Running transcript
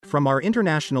From our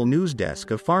international news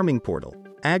desk of Farming Portal,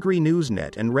 Agri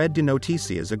Newsnet and Red de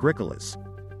Noticias Agrícolas.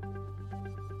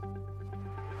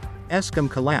 Eskom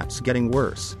collapse getting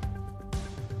worse.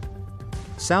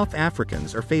 South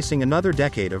Africans are facing another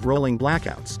decade of rolling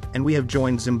blackouts, and we have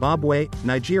joined Zimbabwe,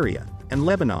 Nigeria, and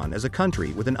Lebanon as a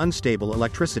country with an unstable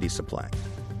electricity supply.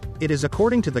 It is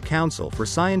according to the Council for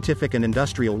Scientific and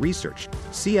Industrial Research,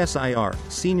 CSIR,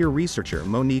 senior researcher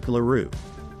Monique Leroux.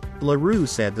 Leroux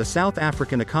said the South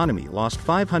African economy lost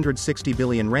 560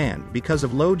 billion rand because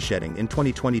of load shedding in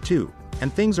 2022,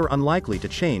 and things are unlikely to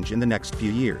change in the next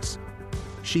few years.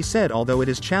 She said although it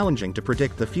is challenging to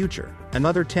predict the future,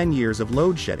 another 10 years of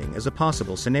load shedding is a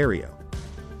possible scenario.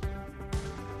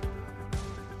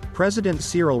 President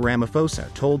Cyril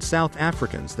Ramaphosa told South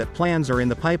Africans that plans are in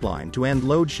the pipeline to end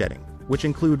load shedding, which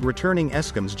include returning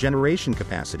Eskom's generation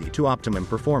capacity to optimum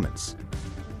performance.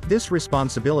 This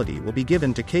responsibility will be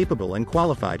given to capable and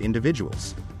qualified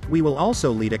individuals. We will also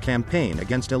lead a campaign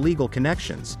against illegal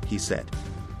connections, he said.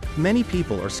 Many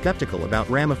people are skeptical about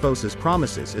Ramaphosa's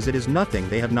promises as it is nothing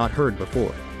they have not heard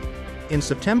before. In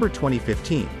September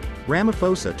 2015,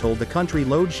 Ramaphosa told the country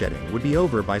load shedding would be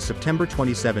over by September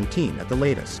 2017 at the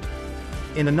latest.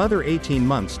 In another 18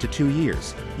 months to 2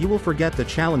 years, you will forget the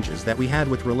challenges that we had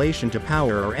with relation to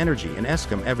power or energy in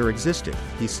Eskom ever existed,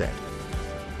 he said.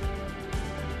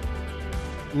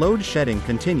 Load shedding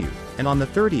continued, and on the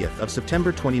 30th of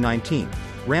September 2019,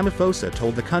 Ramaphosa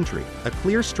told the country, a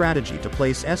clear strategy to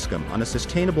place Eskom on a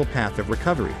sustainable path of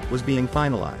recovery was being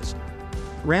finalized.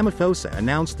 Ramaphosa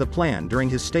announced the plan during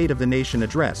his State of the Nation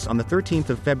address on the 13th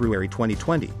of February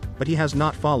 2020, but he has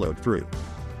not followed through.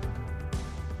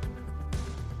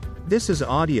 This is an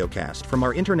audiocast from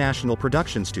our international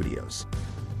production studios.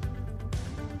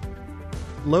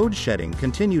 Load shedding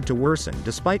continued to worsen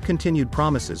despite continued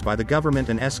promises by the government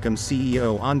and Eskom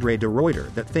CEO André de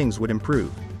Ruyter that things would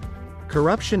improve.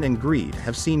 Corruption and greed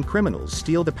have seen criminals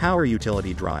steal the power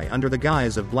utility dry under the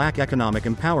guise of Black Economic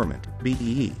Empowerment,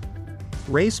 BEE.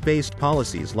 Race-based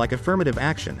policies like affirmative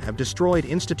action have destroyed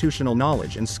institutional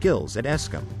knowledge and skills at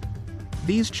Eskom.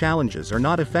 These challenges are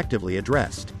not effectively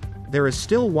addressed. There is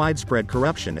still widespread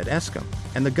corruption at Eskom,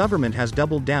 and the government has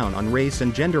doubled down on race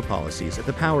and gender policies at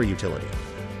the power utility.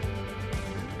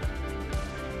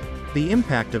 The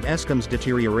impact of Eskom's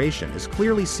deterioration is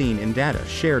clearly seen in data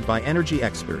shared by energy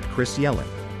expert Chris Yellen.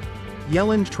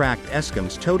 Yellen tracked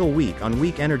Eskom's total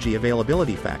week-on-week energy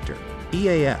availability factor,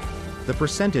 EAF, the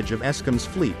percentage of Eskom's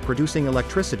fleet producing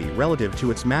electricity relative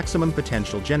to its maximum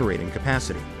potential generating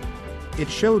capacity. It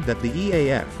showed that the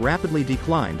EAF rapidly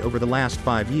declined over the last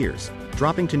 5 years,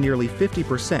 dropping to nearly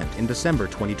 50% in December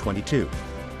 2022.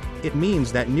 It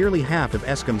means that nearly half of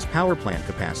Eskom's power plant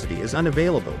capacity is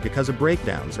unavailable because of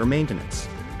breakdowns or maintenance.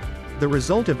 The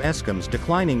result of Eskom's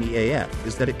declining EAF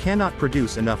is that it cannot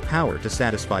produce enough power to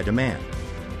satisfy demand.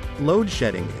 Load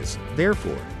shedding is,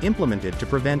 therefore, implemented to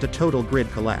prevent a total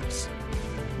grid collapse.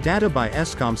 Data by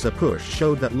Eskomsa Push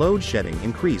showed that load shedding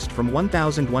increased from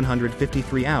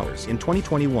 1,153 hours in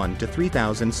 2021 to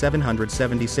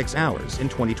 3,776 hours in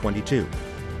 2022.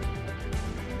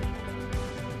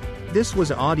 This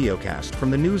was an audiocast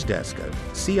from the news desk of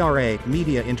CRA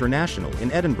Media International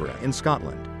in Edinburgh in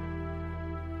Scotland.